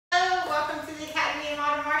welcome to the Academy of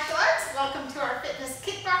Modern Martial Arts. Welcome to our fitness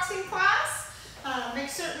kickboxing class. Make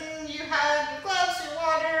certain you have your gloves, your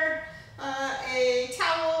water, a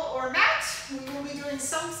towel or mat. We will be doing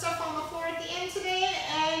some stuff on the floor at the end today,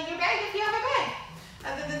 and your bag if you have a bag.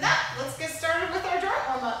 Other than that, let's get started with our joint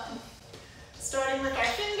warm-up. Starting with our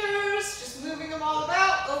fingers, just moving them all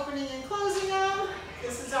about, opening and closing them.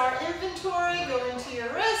 This is our inventory. Go into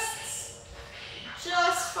your wrists.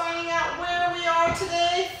 Just finding out where we are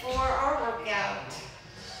today for our workout.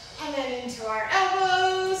 And then into our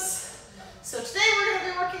elbows. So today we're going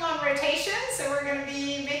to be working on rotation. So we're going to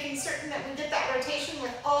be making certain that we get that rotation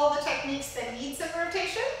with all the techniques that need some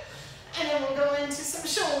rotation. And then we'll go into some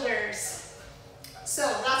shoulders. So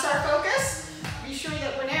that's our focus. Be sure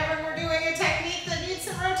that whenever we're doing a technique that needs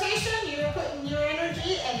some rotation, you're putting your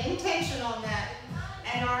energy and intention on that.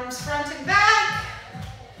 And arms front and back.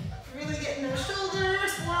 Really getting those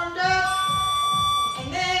shoulders warmed up.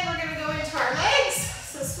 And then we're going to go into our legs.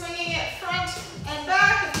 So swinging it front and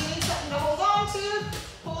back. If you need something to hold on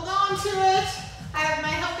to it. I have my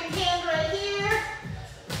helping hand right here.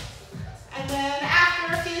 And then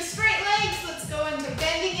after a few straight legs, let's go into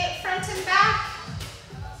bending it front and back.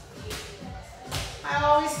 I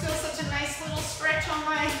always feel such a nice little stretch on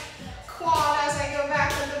my quad as I go back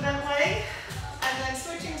with the bent leg. And then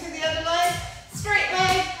switching to the other leg, straight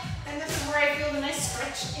leg. And this is where I feel the nice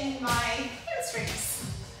stretch in my hamstrings.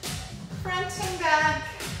 Front and back.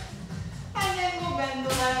 And then we'll bend the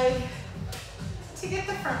leg to get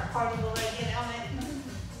the front part of the leg in on it.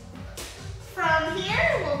 From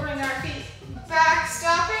here, we'll bring our feet back,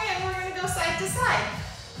 stopping, and we're going to go side to side.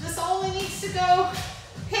 This only needs to go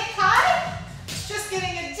hip high. It's just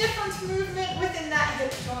getting a different movement within that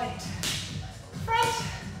hip joint. Front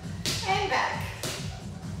and back.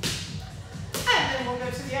 And then we'll go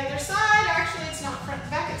to the other side. Actually, it's not front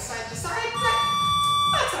and back, it's side to side, but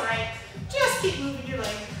that's all right. Just keep moving your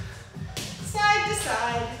leg. Side to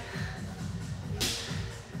side.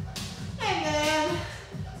 And then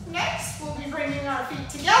next, we'll be bringing our feet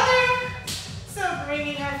together. So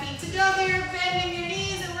bringing our feet together, bending your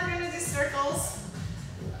knees, and we're going to do circles.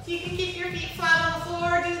 If you can keep your feet flat on the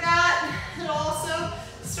floor, do that. It'll also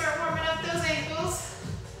start warming up those ankles.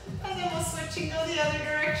 And then we'll switch and go the other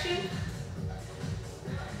direction.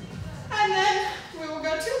 And then we will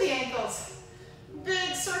go to the ankles.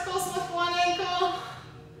 Big circles with one ankle.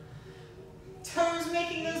 Toes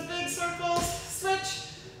making those big circles. Switch.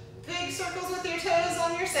 Big circles with your toes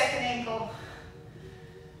on your second ankle.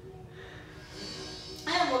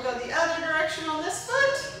 And we'll go the other direction on this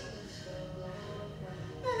foot.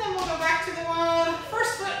 And then we'll go back to the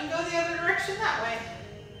first foot and go the other direction that way.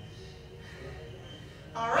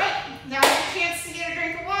 All right, now it's your chance to get a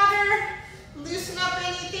drink of water. Loosen up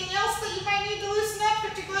anything else that you might need to loosen up.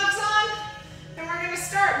 Put your gloves on. And we're going to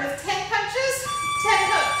start with 10 punches,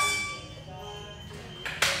 10 hooks.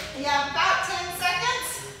 You have about 10 seconds.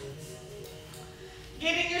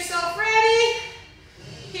 Getting yourself ready.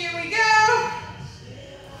 Here we go.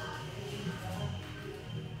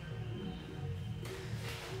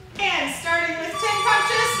 And starting with 10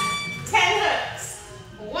 punches, 10 hooks.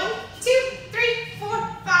 1, 2, 3, 4,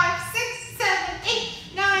 5, 6, 7,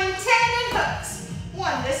 8, 9, 10, and hooks.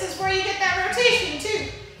 1, this is where you get that rotation.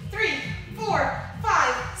 2, 3, 4,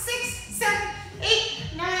 5, 6, 7,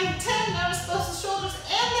 8, 9, 10. Notice both the shoulders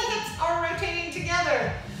and the hips are rotating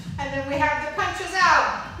together. And then we have the punches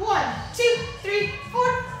out. 1, 2, 3,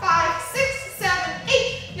 4, 5, 6, 7,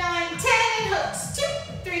 8, 9, 10, and hooks. 2,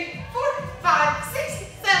 3, 4, 5, 6,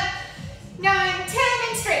 7, 9, 10,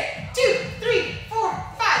 and straight. 2, 3, 4,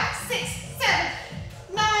 5, 6, 7,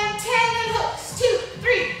 9, 10, and hooks. 2,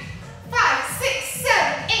 3, 5, 6,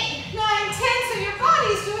 7, 8, 9, 10. So your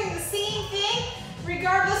body's doing the same thing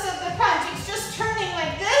regardless of the punch. It's just turning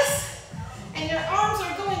like this, and your arms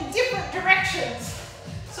are going different directions.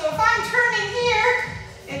 So if I'm turning here,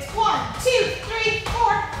 it's 1, 2, 3, 4,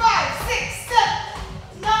 5, 6,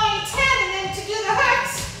 7, 9, 10, and then to do the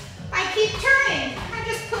hooks, I keep turning. I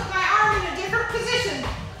just put my arm in a different position.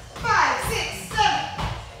 5, 6, 7,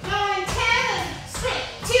 9, 10, and straight.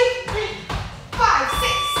 2, 3, 5,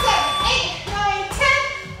 6, 7, 8, 9,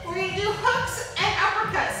 10. We're going to do hooks and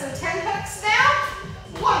uppercuts. So 10 hooks now.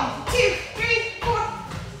 1, 2, 3, 4,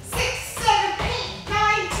 6, 7, 8,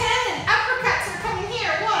 9, 10. And uppercuts are coming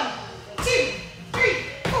here. 1, 2,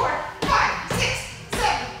 3, 4, 5, 6,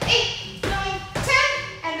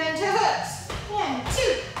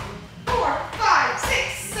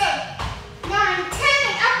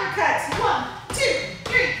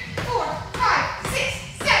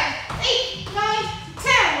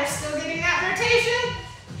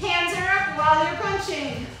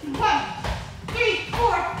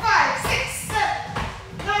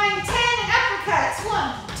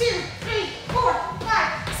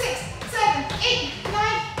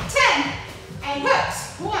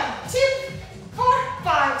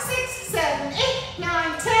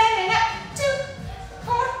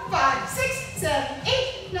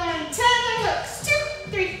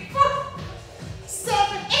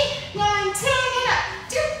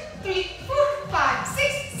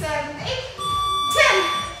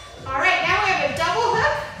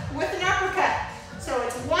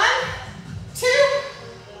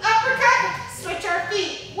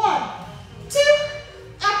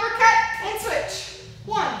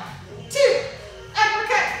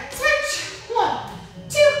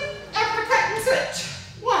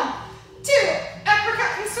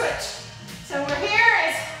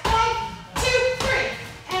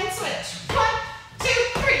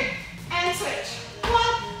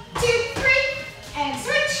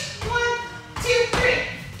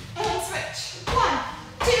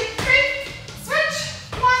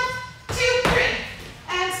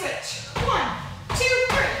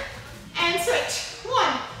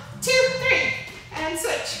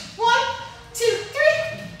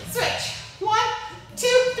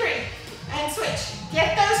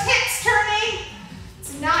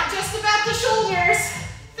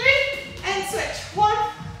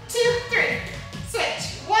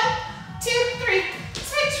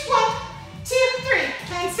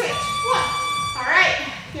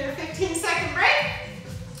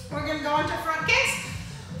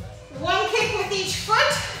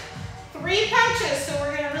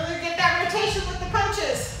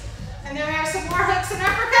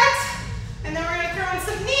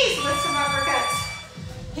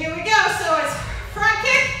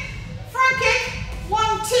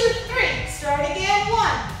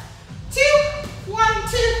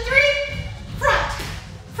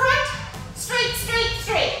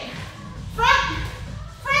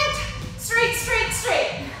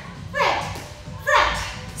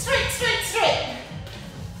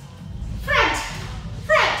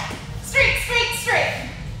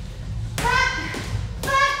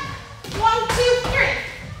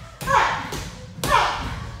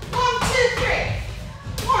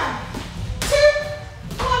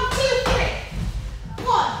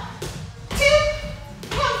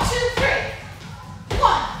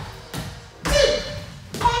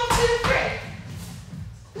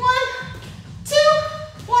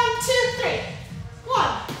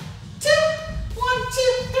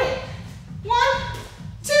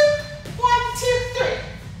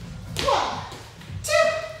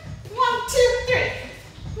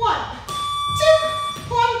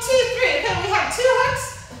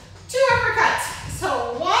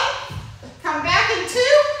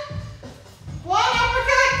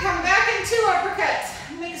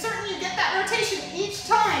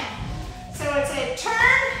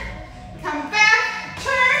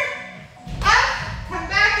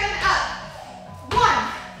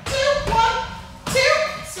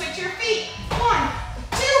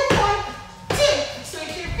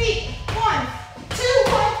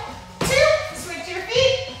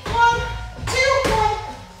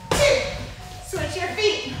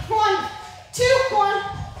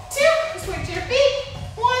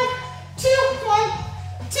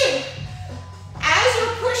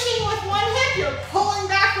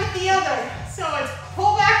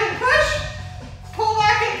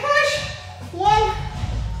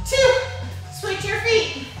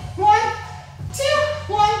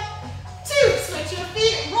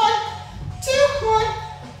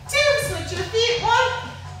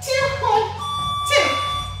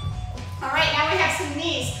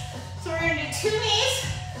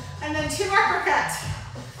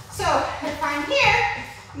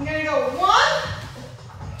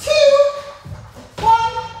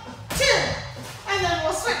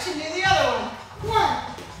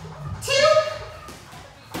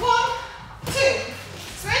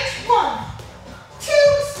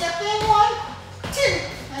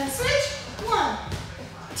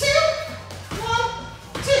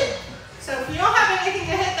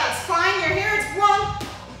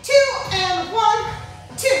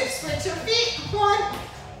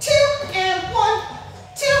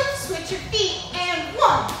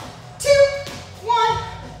 1, 2, 1,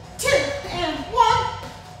 2, and 1,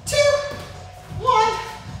 2, 1,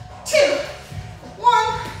 2,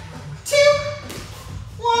 1, 2,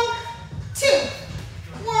 1, 2,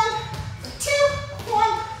 1, 2,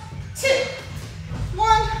 1, 2,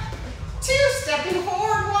 1, 2, stepping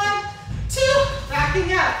forward, 1, 2,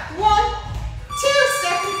 backing up, 1, 2,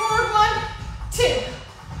 stepping forward, 1, 2.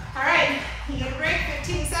 All right, you get a break,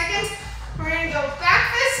 15 seconds. We're gonna go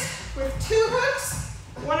back fist with 2 hooks,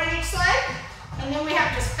 1 on each side, and then we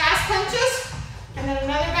have just fast punches, and then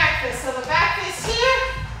another back fist. So the back fist here,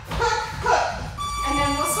 hook, hook, and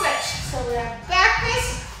then we'll switch. So we have back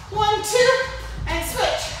fist, 1, 2, and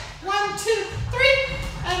switch. 1, 2, 3,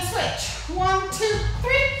 and switch. 1, 2,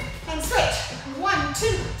 3, and switch. 1,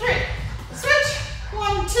 2, 3, switch.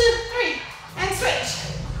 1, 2, 3, and switch.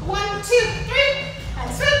 1, 2, 3,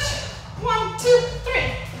 and switch. 1, 2,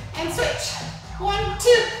 3, and switch. 1,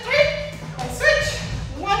 2, 3, and switch.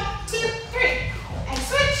 1, 2, 3, and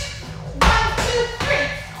switch. 1, 2, 3,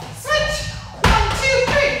 switch. 1, 2,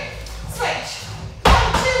 3, switch. 1,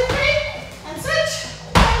 2, 3, and switch.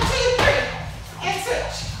 1, 2, 3, and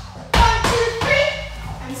switch. 1, 2, 3,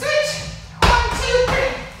 and switch. 1, 2, 3,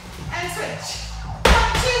 and switch. 1,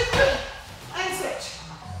 2, 3, and switch.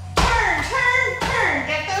 Turn, turn, turn.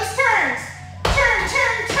 Get those turns. Turn,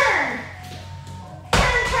 turn, turn.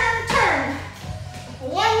 Turn, turn, turn.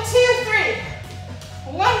 1, 2, 3.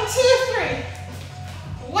 1, 2, 3.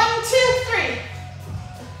 1, 2, 3.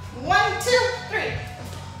 1, 2, 3.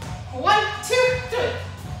 1, 2, 3.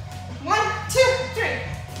 1, 2, 3.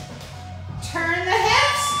 Turn the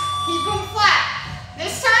hips. Keep them flat.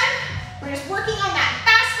 This time, we're just working on that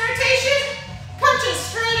fast rotation. Punches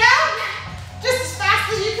straight out, just as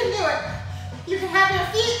fast as you can do it. You can have your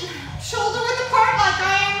feet shoulder width apart like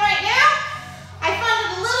I am right now. I find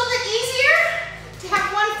it a little bit easier to have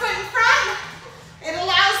one foot in front. It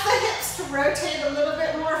allows the hips to rotate a little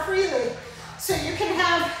bit more freely. So you can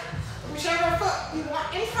have whichever foot you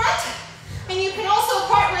want in front, and you can also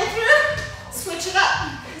partway through switch it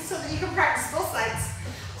up so that you can practice both sides.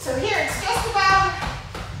 So here it's just about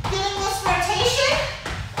getting this rotation,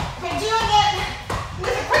 but doing it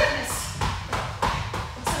with a quickness.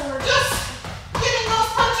 So we're just getting those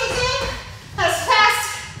punches in as fast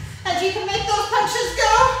as you can make those punches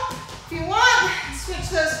go. If you want, switch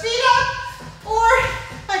those feet up, or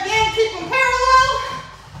again, keep them parallel,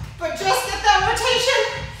 but just get that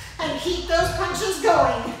rotation and keep those punches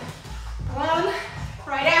going. One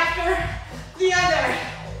right after the other.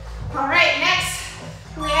 All right, next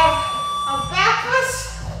we have a back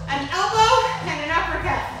twist, an elbow, and an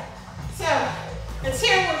uppercut. So it's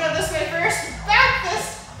here, we'll go this way first. Back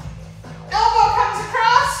fist, elbow comes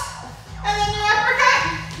across, and then your uppercut,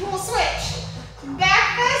 we'll switch.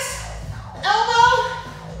 Back fist, elbow,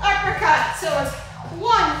 uppercut. So it's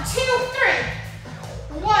 1, 2,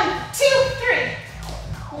 3. 1, 2, 3.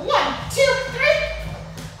 1, 2, 3.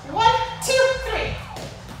 1, 2, 3.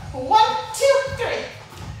 1, 2, 3.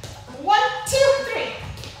 1, 2, 3.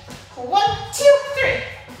 1, 2,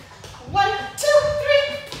 3. 1, 2, 3.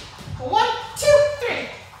 1, 2, 3.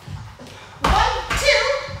 1, 2,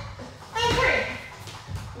 and 3.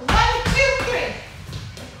 1, 2, 3.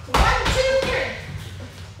 1, 2, 3.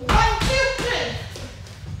 1, 2, 3.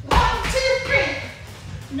 1, 2, 3.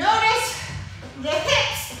 Notice the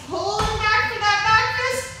hips pulling back for that back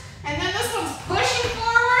fist, and then this one's pushing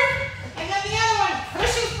forward, and then the other one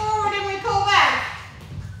pushes forward and we pull back.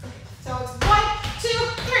 So it's 1, 2,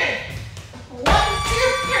 3. 1, 2,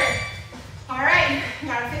 3. All right, we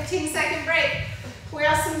got a 15-second break. We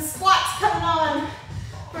have some squats coming on.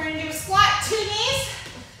 We're gonna do a squat, 2 knees,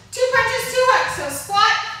 2 punches, 2 hooks. So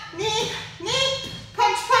squat, knee, knee,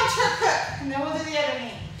 punch, punch, hook, hook. And then we'll do the other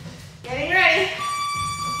knee. Getting ready.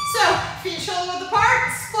 So feet shoulder width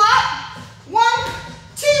apart, squat, 1,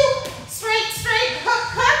 2, straight, straight, hook,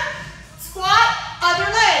 hook, squat,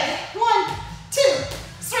 other leg, 1, 2,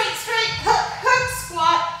 straight, straight, hook, hook,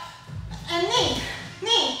 squat, and knee,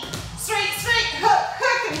 knee, straight, straight, hook,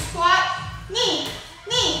 hook, and squat, knee,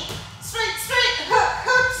 knee, straight, straight, hook,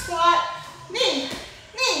 hook, squat, knee,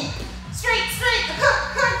 knee, straight, straight,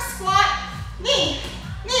 hook, hook, squat, knee,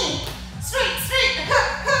 knee, straight, straight,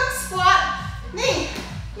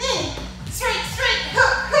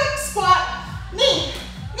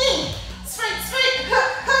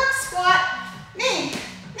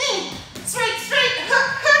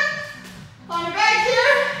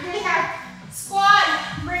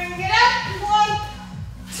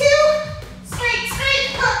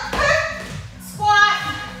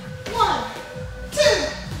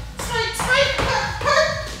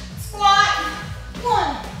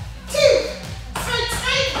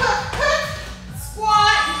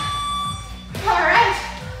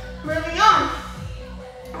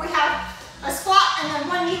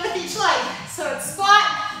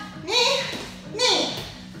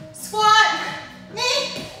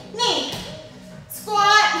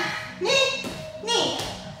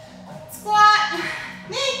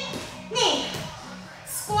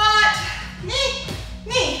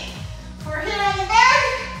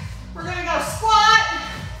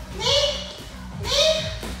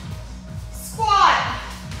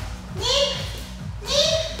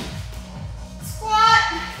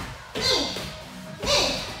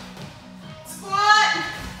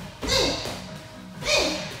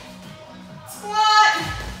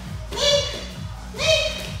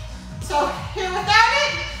 So here without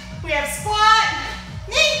it, we have squat,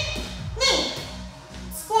 knee, knee,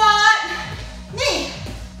 squat, knee,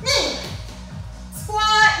 knee,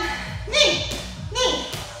 squat, knee, knee,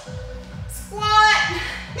 squat,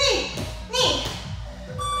 knee, knee.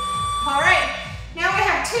 All right, now we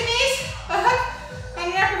have 2 knees, a hook,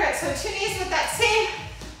 and an uppercut. So 2 knees with that same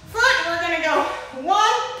foot. We're gonna go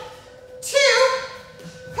 1, 2,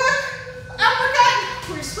 hook,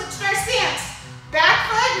 uppercut. We switched our stance.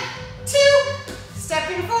 Back foot, 2,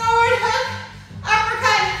 stepping forward, hook,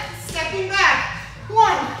 uppercut, stepping back.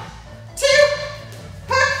 1, 2,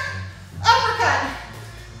 hook, uppercut,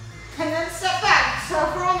 and then step back. So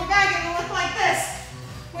if we're on the back, it'll look like this.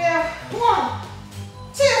 We have 1,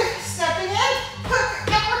 2, stepping in,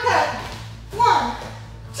 hook, uppercut. 1,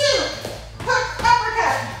 2, hook,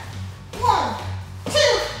 uppercut. 1,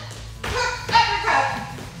 2, hook, uppercut.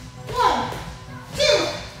 1,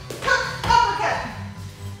 2, hook, uppercut.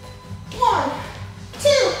 1, 2,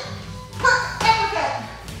 hook, uppercut.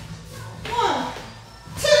 1,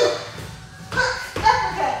 2, hook,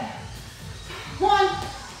 uppercut. 1,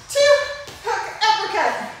 2, hook,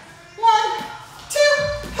 uppercut. 1, 2,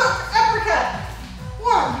 hook, uppercut.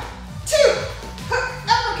 1, 2, hook,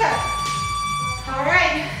 uppercut. All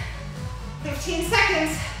right, 15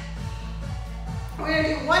 seconds. We're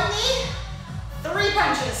gonna do 1 knee, 3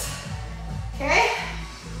 punches. Okay?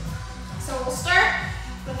 So we'll start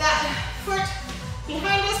with that foot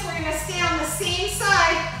behind us. We're gonna stay on the same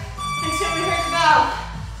side until we hear the bell.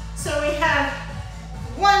 So we have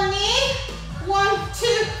 1 knee, 1,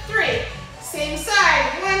 2, 3. Same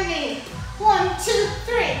side, 1 knee, 1, 2,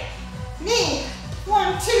 3. Knee,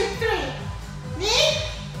 1, 2, 3. Knee,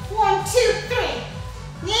 1, 2, 3.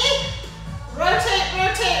 Knee, rotate,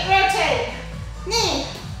 rotate, rotate. Knee,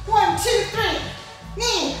 1, 2, 3.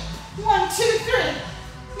 Knee, 1, 2, 3.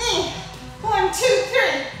 Knee, 1, 2,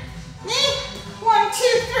 3. Knee, 1,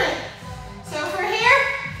 2, 3. So for here,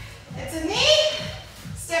 it's a knee,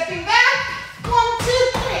 stepping back, 1,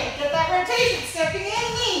 2, 3. Get that rotation, stepping in,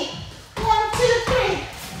 knee, 1, 2, 3.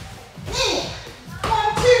 Knee,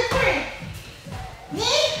 1, 2, 3.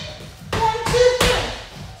 Knee, 1, 2, 3.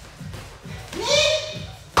 Knee,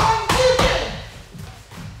 1, 2, 3.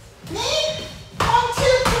 Knee, 1,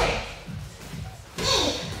 2, 3. Knee,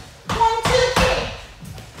 1, 2, 3.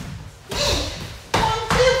 Knee, 1,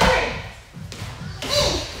 2, 3.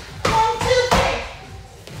 Knee, 1, 2, 3.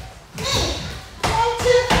 Knee, 1,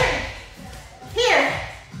 2, 3. Here,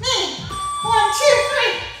 knee, 1, 2,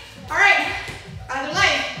 3. All right, other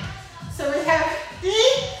leg. So we have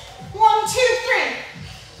knee, 1, 2,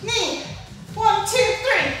 3. Knee, 1, 2,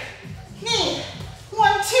 3. Knee,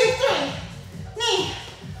 1, 2, 3. Knee,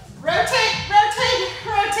 rotate, rotate,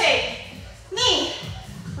 rotate. Knee,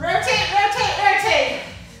 rotate, rotate, rotate.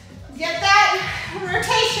 Get that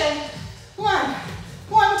rotation. 1,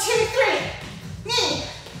 1, 2, 3. Knee,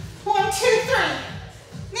 1, 2, 3.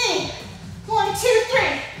 Knee, 1, 2,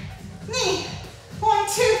 3. Knee, 1,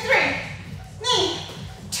 2, 3. Knee,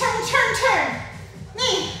 turn, turn, turn.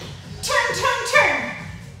 Knee, turn, turn, turn.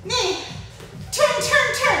 Knee, turn, turn,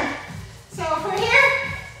 turn. So for here,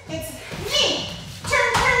 it's knee, turn,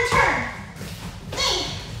 turn, turn. Knee,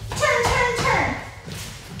 turn, turn, turn.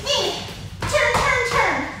 Knee, turn, turn,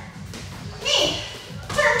 turn. Knee,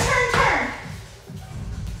 turn, turn, turn.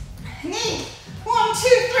 Knee, 1, 2,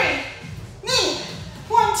 3. Knee,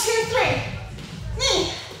 1, 2, 3.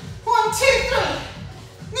 Knee, 1, 2, 3.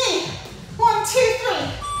 Knee, 1, 2, 3.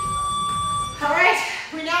 All right,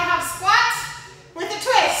 we now have squats with a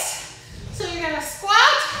twist. So you're gonna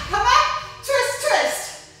squat, come up, twist, twist.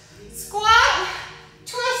 Squat,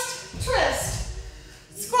 twist, twist.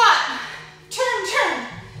 Squat, turn, turn.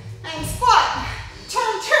 And squat,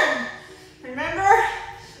 turn, turn. Remember,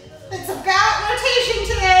 it's about rotation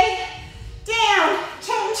today. Down,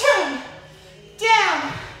 turn, turn.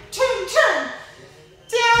 Down, turn, turn.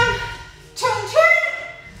 Down, turn, turn.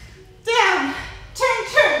 Down, turn,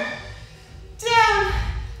 turn. Down,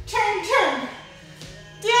 turn, turn.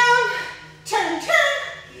 Down, turn, turn.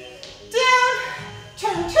 Down,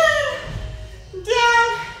 turn, turn. Down,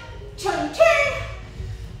 turn, turn.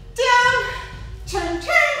 Down, turn,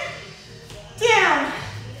 turn. Down,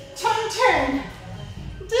 turn, turn.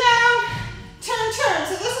 Down, turn, turn.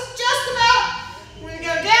 So this is just about, we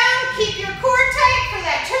go down, keep your core tight for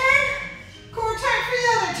that turn, core tight for the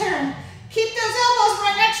other turn. Keep those elbows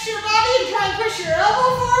right next to your body and try and push your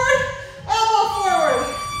elbow forward, elbow forward.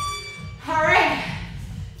 All right,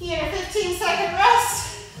 you get a 15-second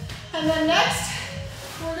rest. And then next,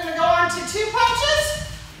 we're gonna go on to 2 punches,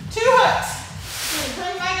 2 hooks. I'm gonna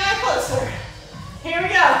bring my guy closer. Here we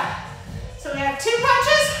go. So we have 2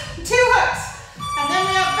 punches, 2 hooks. And then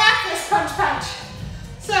we have back fist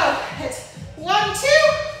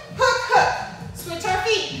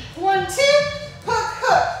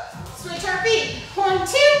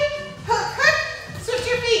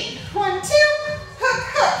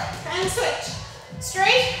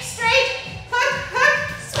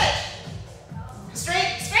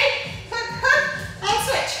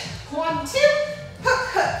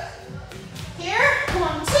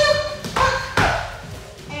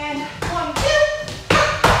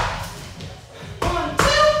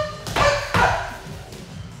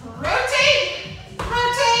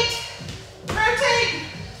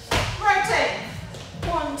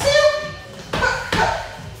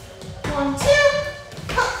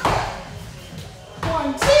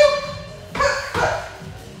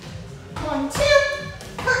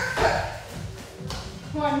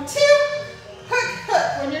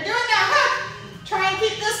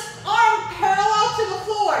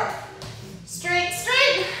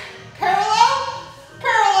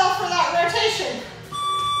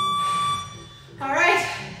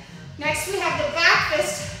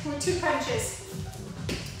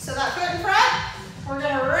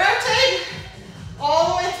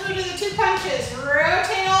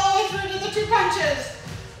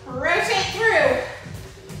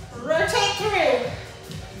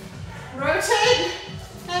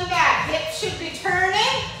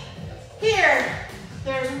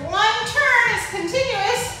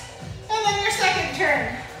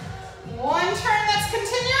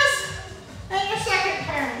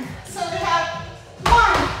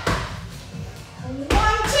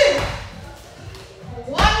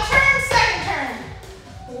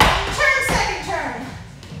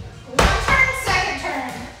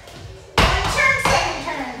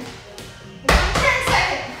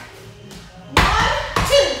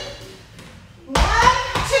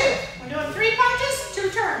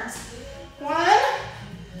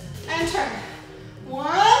turn.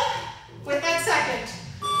 One, with that second.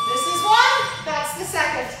 This is one, that's the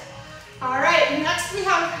second. All right, next we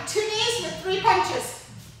have 2 knees with 3 punches.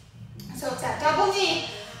 So it's that double knee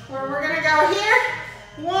where we're gonna go here.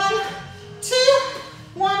 1, 2,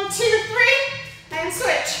 1, 2, 3, and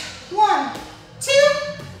switch. 1, 2,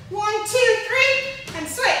 1, 2, 3, and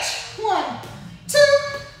switch. 1, 2,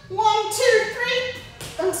 1, 2,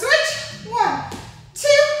 3, and switch. 1, 2,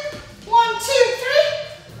 1, 2, 3,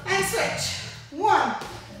 and switch. 1,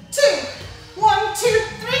 2, 1, 2,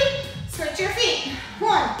 3, switch your feet.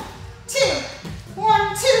 1, 2,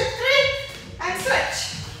 1, 2, 3, and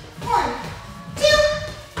switch. 1, 2,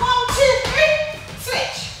 1, 2, 3,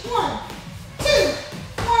 switch. 1, 2,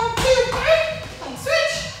 1, 2, 3, and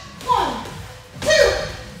switch. 1, 2,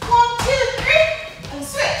 1, 2, 3, and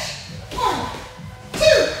switch. 1,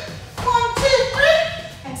 2, 1, 2, 3,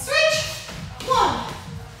 and switch. 1,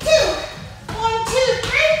 2, 1, 2,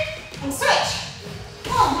 3, and switch.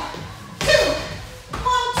 1, 2,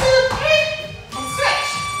 1, 2, 3, and switch.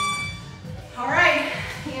 All right,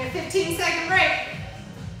 you get a 15-second break.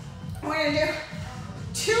 We're gonna do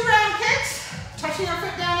 2 round kicks, touching our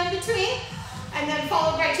foot down in between, and then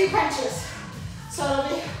followed by 2 punches. So it'll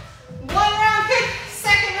be 1 round kick,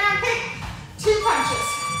 2nd round kick, 2 punches.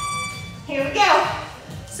 Here we go.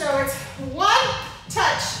 So it's 1,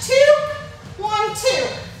 touch, 2, 1, 2.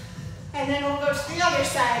 And then we'll go to the other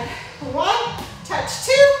side. 1, touch,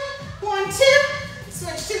 2, 1, 2.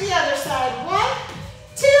 Switch to the other side. 1,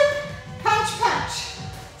 2, punch, punch.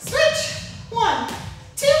 Switch. 1,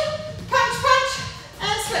 2, punch, punch,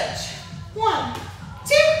 and switch. 1,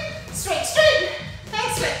 2, straight, straight,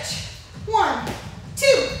 and switch. 1,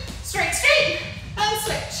 2, straight, straight, and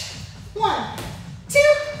switch. 1, 2,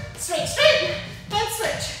 straight, straight, and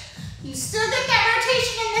switch. You still get that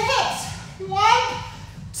rotation in the hips. 1,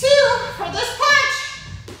 2, for this punch.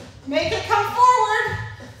 Make it come forward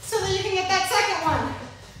so that you can get that second one.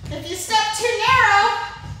 If you step too narrow,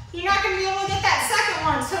 you're not going to be able to get that second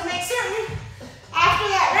one. So make certain after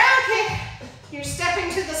that round kick, you're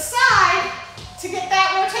stepping to the side to get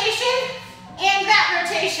that rotation and that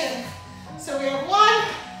rotation. So we have 1,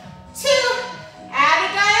 2, add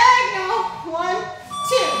a diagonal, 1,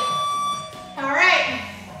 2. All right.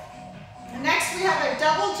 Next we have a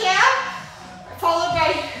double jab followed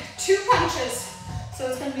by 2 punches. So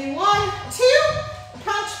it's going to be 1, 2,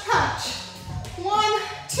 punch, punch. 1,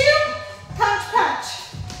 2, punch, punch.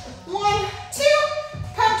 1, 2,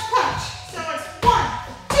 punch, punch. So it's 1,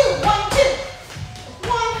 2, 1, 2.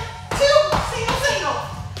 1, 2, single, single.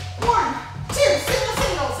 1, 2, single,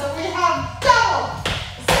 single. So we have double,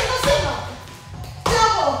 single, single.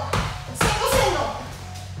 Double, single, single.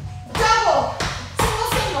 Double, single,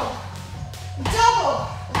 single. Double,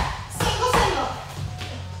 single, single.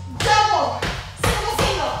 Double, single,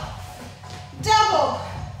 single. Double,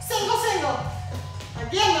 single, single.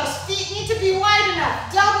 Again, those feet need to be wide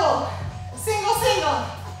enough. Double, single, single,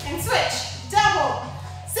 and switch. Double,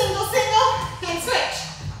 single, single, and switch.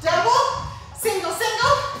 Double, single,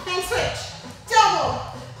 single, and switch. Double,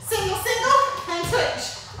 single, single, and switch.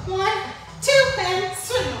 1, 2, and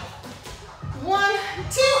single. 1,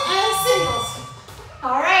 2, and singles.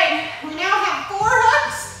 All right, we now have 4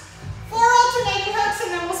 hooks, 4 alternating hooks,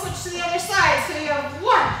 and then we'll switch to the other side. So you have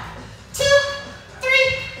 1, 2,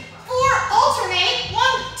 3, 4, alternate. 1,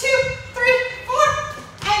 2, 3, 4,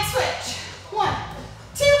 and switch. 1,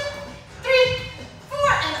 2, 3,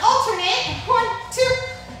 4, and alternate. 1, 2,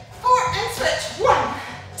 4, and switch. 1,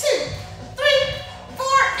 2, 3, 4,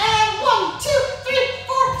 and 1, 2, 3,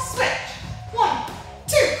 4, switch. 1,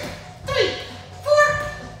 2, 3, 4,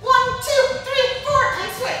 1, 2, 3, 4,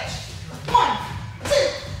 and switch. 1, 2,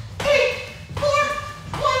 3, 4,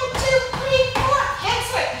 1, 2, 3, 4, and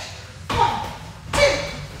switch. 1, 2,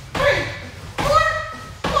 3, 4,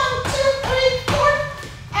 1, 2, 3, 4,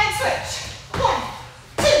 and switch. 1,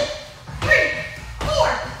 2, 3, 4,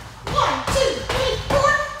 1, 2, 3,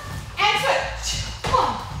 4, and switch.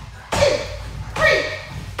 1, 2, 3,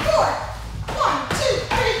 4, 1, 2,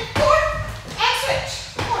 3, 4, and switch.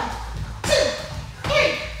 1, 2,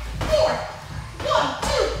 3, 4, 1,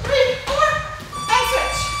 2, 3, 4, and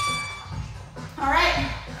switch. All right,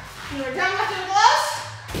 you are done with your gloves.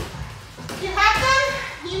 If you have them,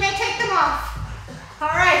 you may take them off.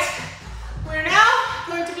 All right, we're now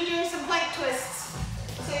going to be doing some plank twists.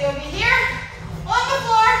 So you'll be here on the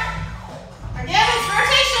floor. Again, it's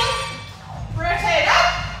rotation. Rotate up,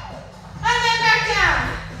 and then back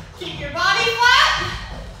down. Keep your body flat.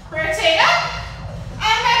 Rotate up,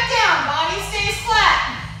 and back down. Body stays flat.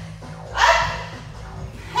 Up,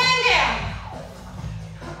 and down.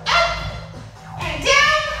 Up, and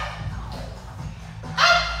down.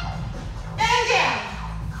 Up,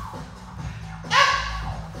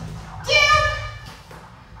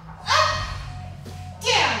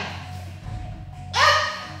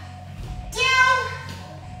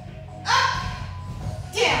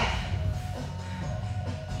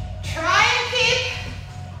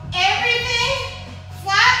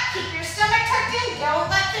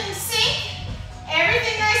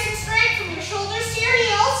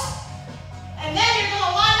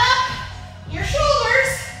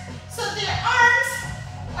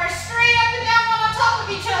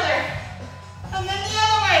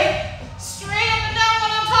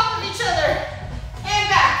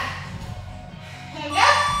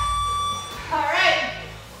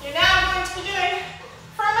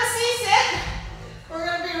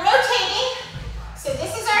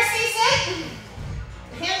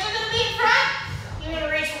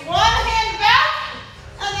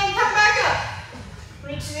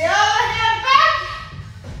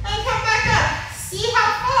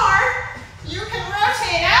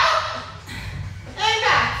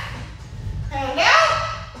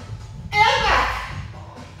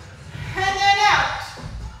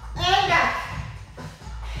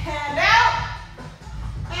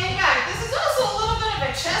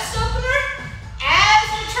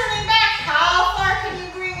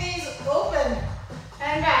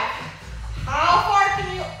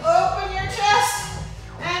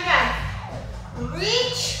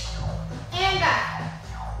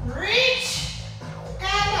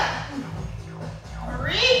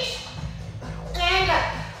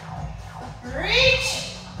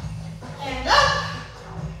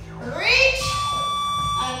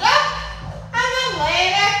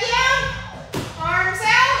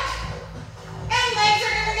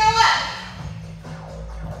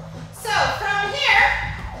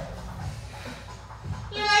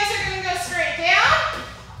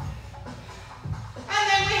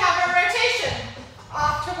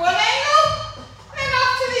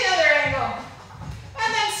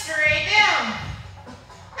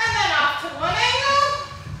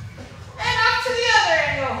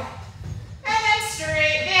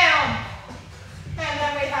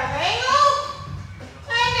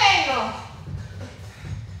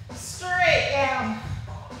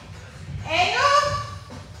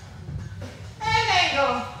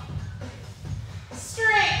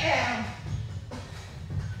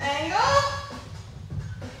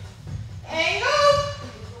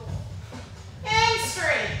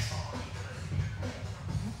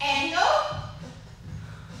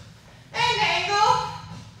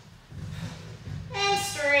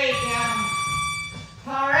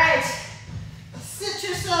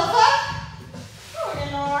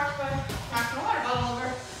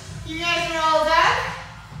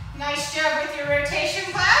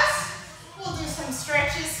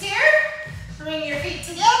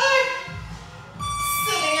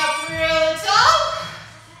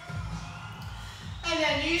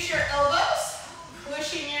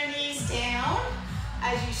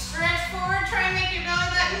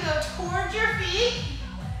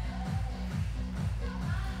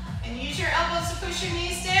 push your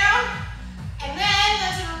knees down. And then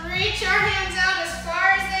let's reach our hands out as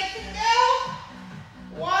far as they can go.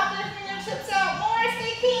 Walk your fingertips out more if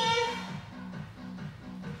they can.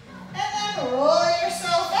 And then roll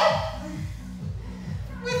yourself up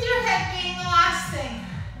with your head being the last thing.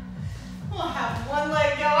 We'll have one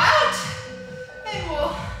leg go out and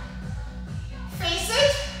we'll face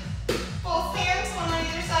it. Both hands, one on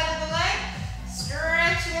either side of the leg.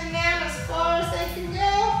 Stretch them down as far as they can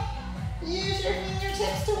go. Use your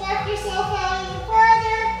fingertips to walk yourself out even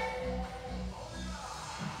farther.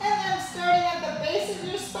 And then starting at the base of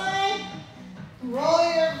your spine,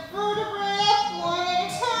 roll your vertebrae up one at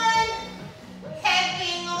a time. Head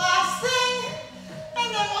being the last thing.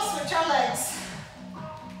 And then we'll switch our legs.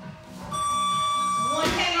 One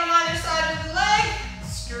hand on either side of the leg.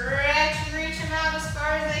 Stretch and reach them out as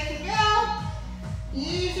far as they can go.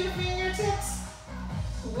 Use your fingertips.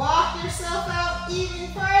 Walk yourself out even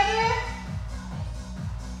farther.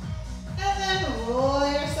 And then roll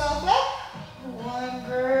yourself up. One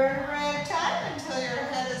vertebrae at a time until your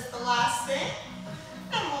head is the last thing.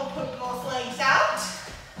 And we'll put both legs out.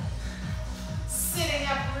 Sitting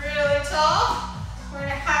up really tall. We're going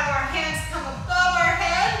to have our hands come above our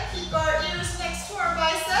head. Keep our ears next to our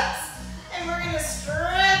biceps. And we're going to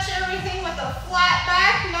stretch everything with a flat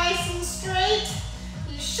back, nice and straight.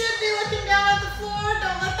 You should be looking down at the floor.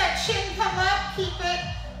 Don't let that chin come up. Keep it,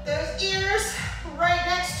 those ears right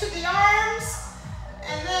next to the arms.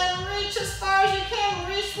 And then reach as far as you can.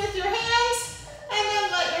 Reach with your hands. And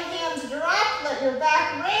then let your hands drop. Let your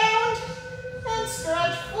back round. And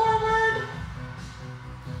stretch forward.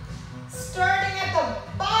 Starting at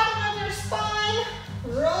the bottom of your spine.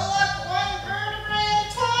 Roll up one vertebrae at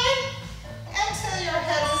a time until your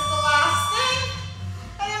head is the last thing.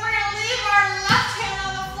 And then we're going to leave our left hand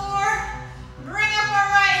on the floor. Bring up our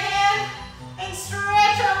right hand and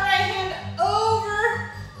stretch our right hand over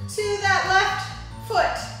to that left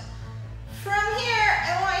foot. From here,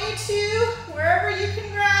 I want you to, wherever you can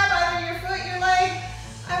grab, either your foot, your leg,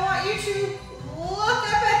 I want you to look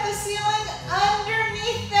up at the ceiling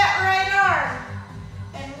underneath that right arm.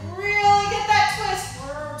 And really get that twist.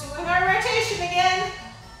 We're doing our rotation again.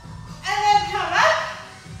 And then come up.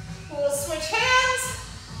 We'll switch hands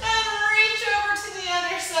and reach over to the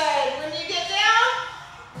other side. When you get down,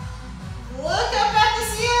 look up at the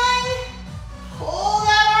ceiling. Pull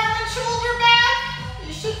that arm and shoulder back.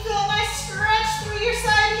 You should feel a nice stretch through your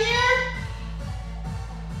side here.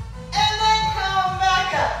 And then come back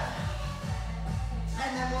up.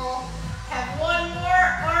 And then we'll have one more,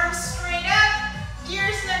 arms straight up,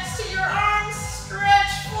 ears next to your arms,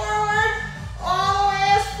 stretch forward, all the way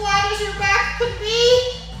as flat as your back could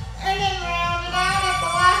be, and then round it out at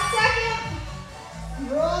the last second.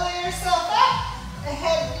 Roll yourself up, the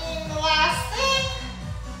head being the last thing,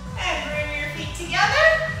 and bring your feet together.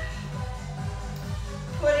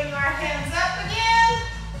 Putting our hands up again,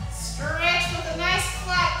 stretch with a nice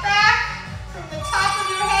flat back from the top of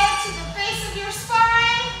your head to the base of your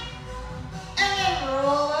spine. And then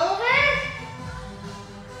roll over.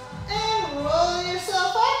 And roll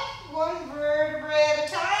yourself up. One vertebrae at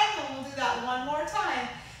a time. And we'll do that one more time.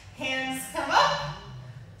 Hands come up.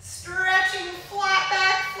 Stretching flat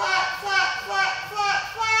back, flat, flat, flat, flat,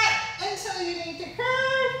 flat. Until you need to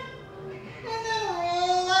curve. And then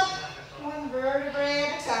roll up. One vertebrae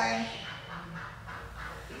at a time.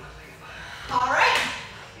 All right.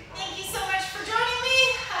 Thank you so much for joining me.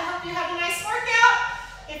 I hope you had a nice workout.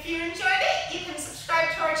 If you enjoyed it, you can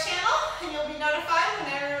subscribe to our channel and you'll be notified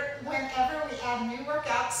whenever we add new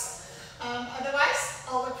workouts. Otherwise,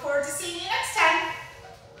 I'll look forward to seeing you next time.